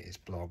can look at his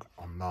blog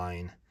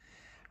online,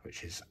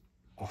 which is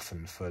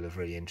often full of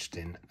really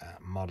interesting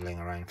modelling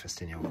around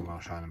Festiniog and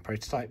Welsh Island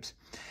prototypes.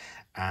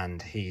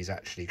 And he's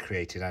actually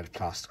created out of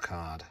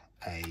plasticard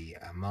a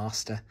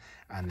master,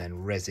 and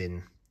then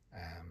resin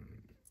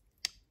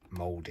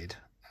moulded,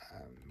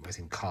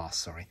 resin cast,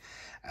 sorry,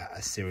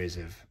 a series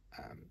of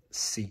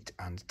seat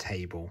and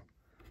table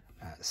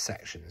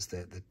sections.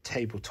 The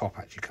tabletop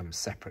actually comes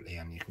separately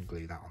and you can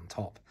glue that on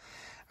top,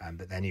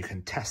 but then you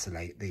can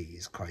tessellate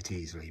these quite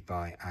easily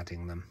by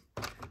adding them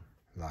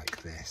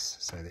like this,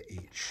 so that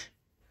each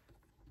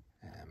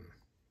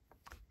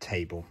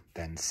table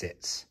then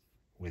sits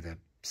with a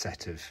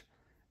set of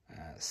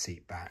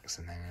seat backs,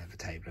 and then another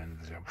table and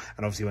another.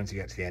 And obviously once you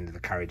get to the end of the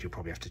carriage, you'll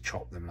probably have to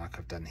chop them like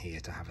I've done here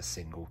to have a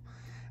single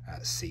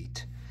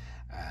seat,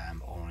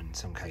 or in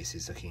some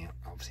cases, looking at,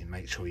 obviously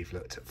make sure you've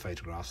looked at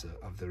photographs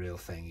of the real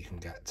thing, you can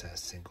get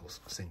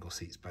single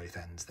seats both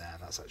ends there.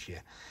 That's actually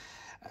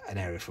an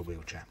area for a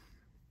wheelchair.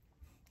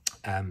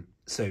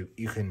 So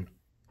you can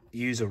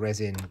use a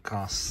resin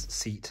cast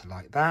seat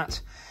like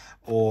that,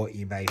 or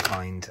you may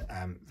find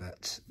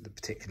that the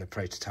particular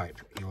prototype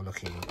you're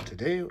looking to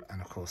do, and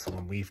of course the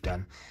one we've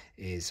done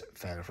is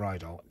Vale of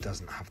Rydal,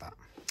 doesn't have that.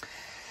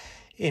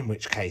 In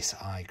which case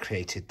I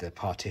created the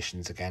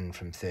partitions again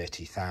from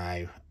 30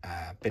 thou,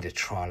 bit of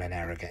trial and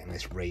error getting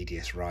this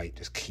radius right,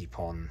 just keep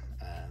on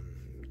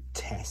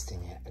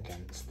testing it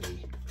against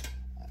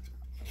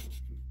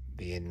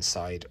the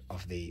inside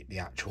of the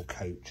actual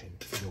coach,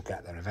 and you'll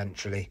get there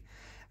eventually.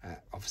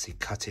 Obviously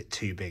cut it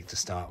too big to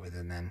start with,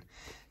 and then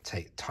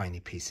take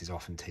tiny pieces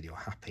off until you're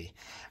happy.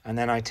 And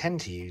then I tend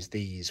to use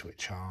these,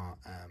 which are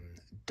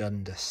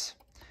Dundas,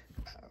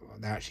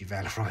 they're actually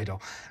Vale of Rydal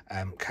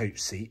coach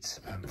seats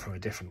from a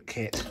different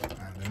kit.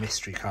 The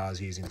mystery car's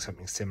using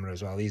something similar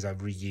as well. These I've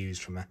reused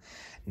from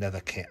another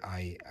kit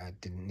I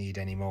didn't need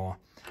anymore.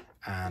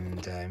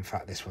 And in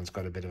fact this one's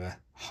got a bit of a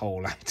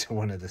hole out to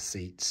one of the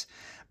seats,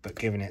 but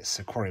given it's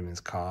a quarryman's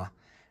car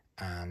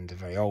and a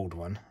very old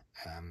one,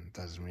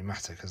 doesn't really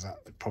matter, because that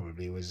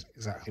probably was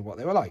exactly what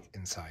they were like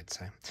inside.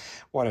 So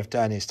what I've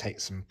done is take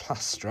some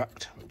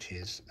Plastruct, which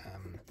is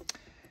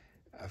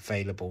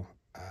available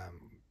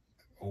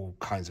all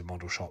kinds of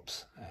model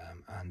shops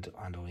and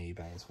on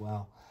eBay as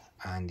well,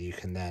 and you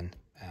can then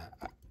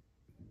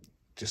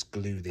just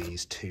glue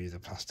these to the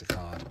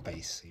plasticard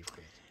base you've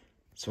created.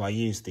 So I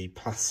use the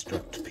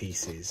Plastruct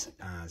pieces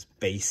as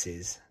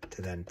bases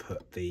to then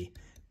put the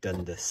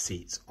Dundas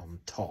seats on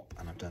top,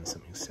 and I've done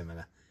something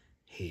similar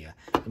here.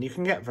 And you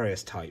can get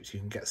various types.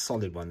 You can get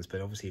solid ones, but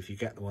obviously if you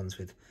get the ones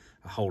with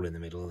a hole in the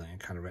middle, they're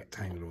kind of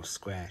rectangular or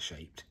square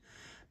shaped,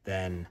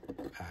 then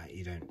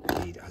you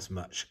don't need as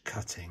much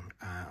cutting.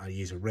 I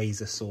use a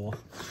razor saw.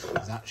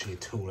 It's actually a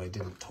tool I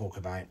didn't talk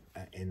about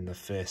in the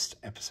first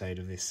episode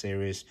of this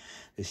series.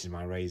 This is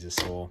my razor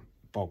saw,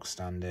 bog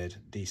standard,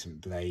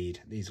 decent blade.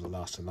 These will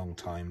last a long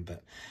time,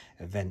 but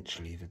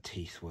eventually the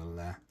teeth will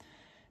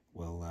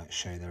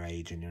show their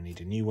age and you'll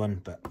need a new one.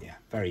 But yeah,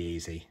 very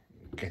easy.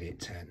 Get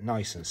it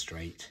nice and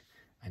straight,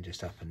 and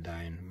just up and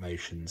down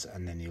motions,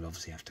 and then you'll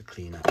obviously have to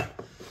clean up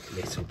a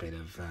little bit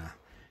of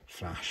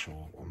flash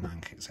or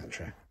mank,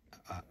 etc.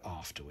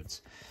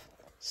 Afterwards.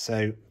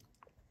 So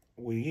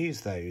we use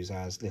those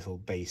as little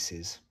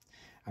bases,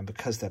 and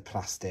because they're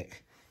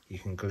plastic, you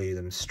can glue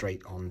them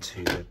straight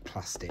onto the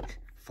plastic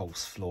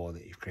false floor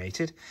that you've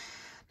created.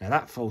 Now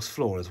that false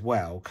floor as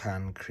well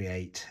can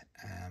create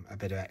a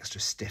bit of extra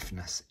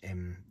stiffness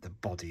in the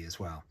body as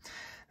well.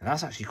 And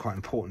that's actually quite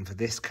important for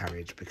this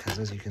carriage, because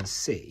as you can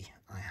see,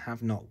 I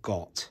have not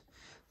got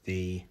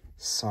the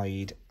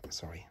side,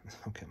 sorry,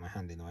 I'll get my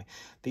hand in the way,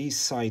 these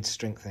side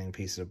strengthening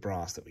pieces of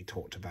brass that we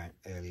talked about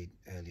earlier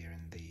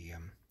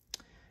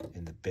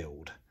in the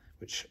build,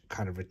 which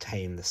kind of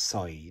retain the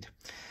side.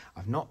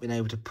 I've not been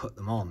able to put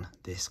them on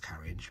this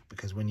carriage,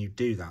 because when you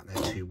do that,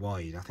 they're too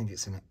wide. I think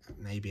it's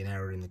maybe an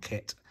error in the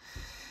kit.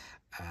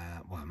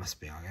 Well, it must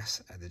be, I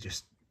guess. They're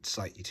just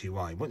slightly too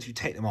wide. Once you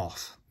take them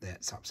off,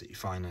 that's absolutely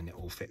fine and it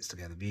all fits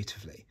together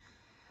beautifully,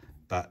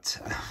 but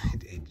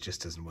it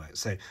just doesn't work.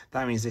 So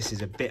that means this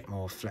is a bit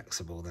more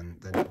flexible than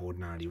it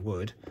ordinarily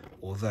would,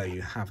 although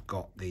you have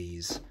got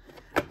these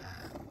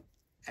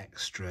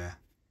extra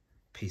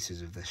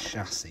pieces of the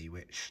chassis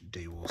which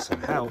do also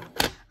help,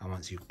 and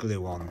once you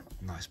glue on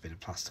a nice bit of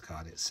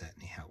plasticard, it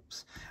certainly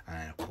helps. And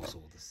then of course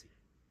all the seats.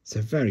 So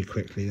very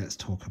quickly, let's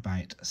talk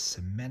about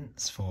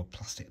cements for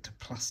plastic to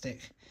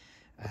plastic.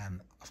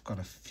 I've got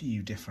a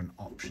few different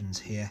options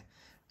here.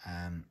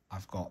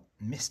 I've got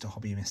Mr.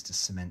 Hobby Mr.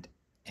 Cement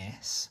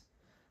S,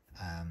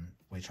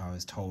 which I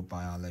was told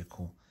by our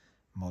local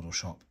model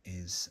shop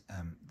is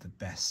the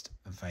best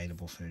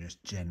available for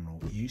just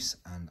general use,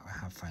 and I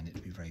have found it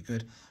to be very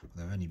good,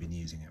 although I've only been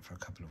using it for a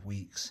couple of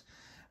weeks,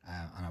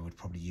 and I would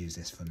probably use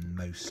this for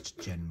most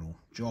general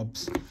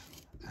jobs.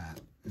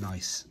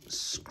 Nice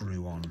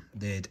screw-on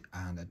lid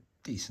and a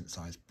decent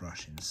sized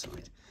brush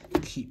inside.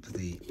 Keep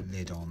the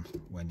lid on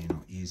when you're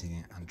not using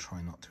it and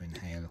try not to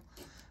inhale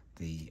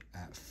the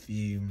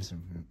fumes,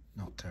 and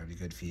not terribly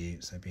good for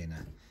you, so be in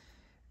a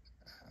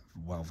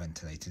well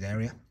ventilated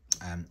area.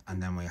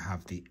 And then we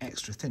have the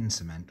extra thin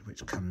cement,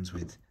 which comes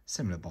with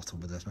similar bottle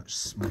with a much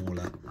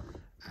smaller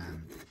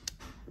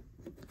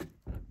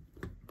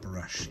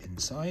brush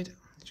inside,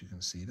 as you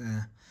can see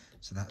there.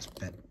 So that's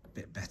a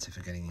bit better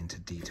for getting into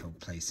detailed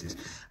places.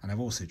 And I've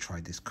also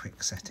tried this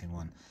quick setting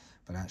one,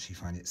 but I actually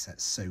find it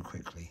sets so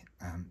quickly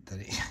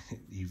that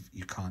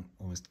you can't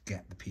almost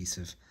get the piece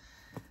of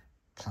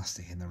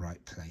plastic in the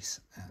right place.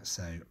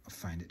 So I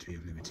find it to be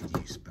of limited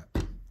use, but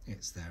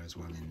it's there as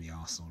well in the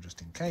arsenal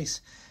just in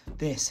case.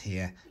 This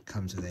here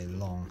comes with a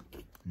long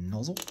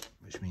nozzle,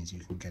 which means you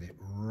can get it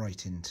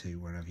right into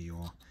wherever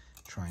you're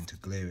trying to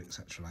glue,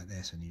 etc., like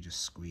this, and you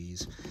just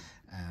squeeze.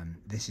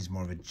 This is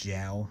more of a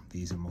gel,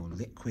 these are more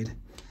liquid,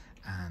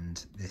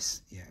 and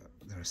this,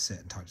 there are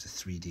certain types of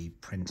 3D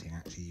printing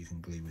actually you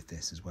can glue with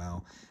this as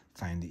well.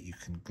 Found that you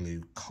can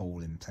glue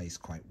coal in place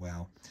quite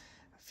well,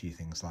 a few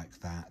things like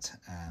that,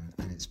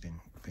 and it's been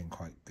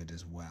quite good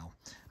as well.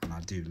 And I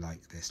do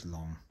like this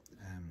long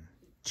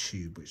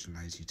tube, which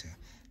allows you to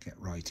get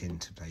right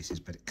into places,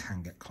 but it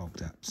can get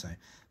clogged up, so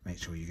make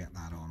sure you get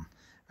that on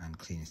and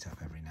clean it up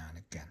every now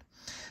and again.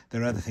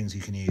 There are other things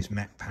you can use.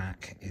 Mech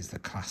Pack is the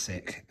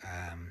classic,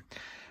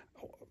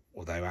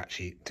 although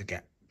actually to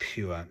get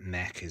pure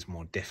mech is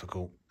more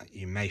difficult.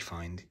 You may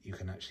find you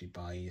can actually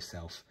buy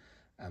yourself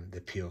the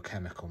pure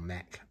chemical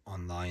mech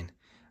online,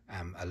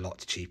 a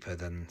lot cheaper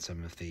than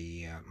some of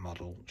the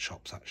model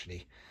shops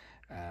actually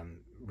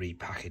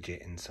repackage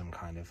it in some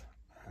kind of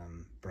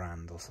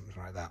brand or something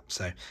like that.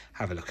 So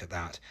have a look at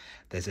that.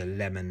 There's a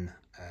lemon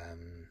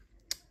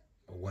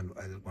one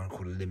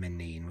called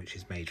limonene, which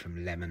is made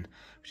from lemon,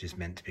 which is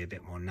meant to be a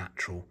bit more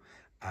natural.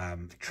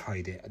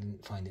 Tried it, I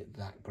didn't find it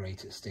that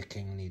great at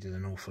sticking. Needed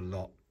an awful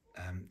lot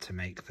to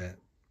make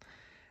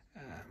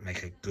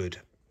a good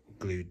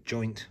glued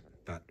joint,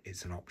 but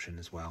it's an option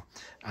as well.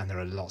 And there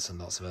are lots and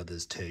lots of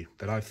others too,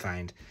 but I've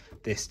found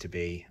this to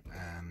be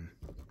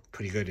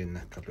pretty good in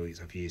the couple of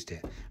weeks I've used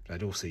it. But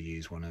I'd also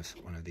use one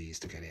of these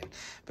to get in.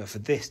 But for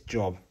this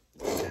job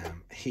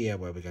here,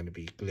 where we're going to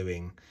be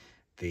gluing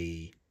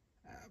the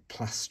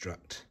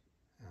plastrut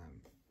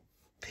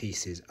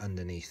pieces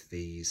underneath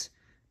these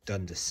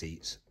dunder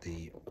seats,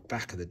 the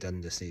back of the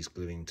dunder seats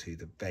gluing to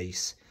the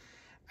base,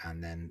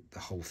 and then the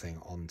whole thing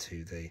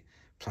onto the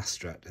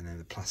plastrut, and then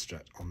the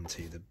plastrut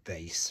onto the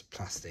base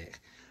plastic,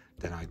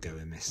 then I go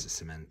with Mr.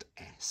 Cement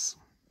S.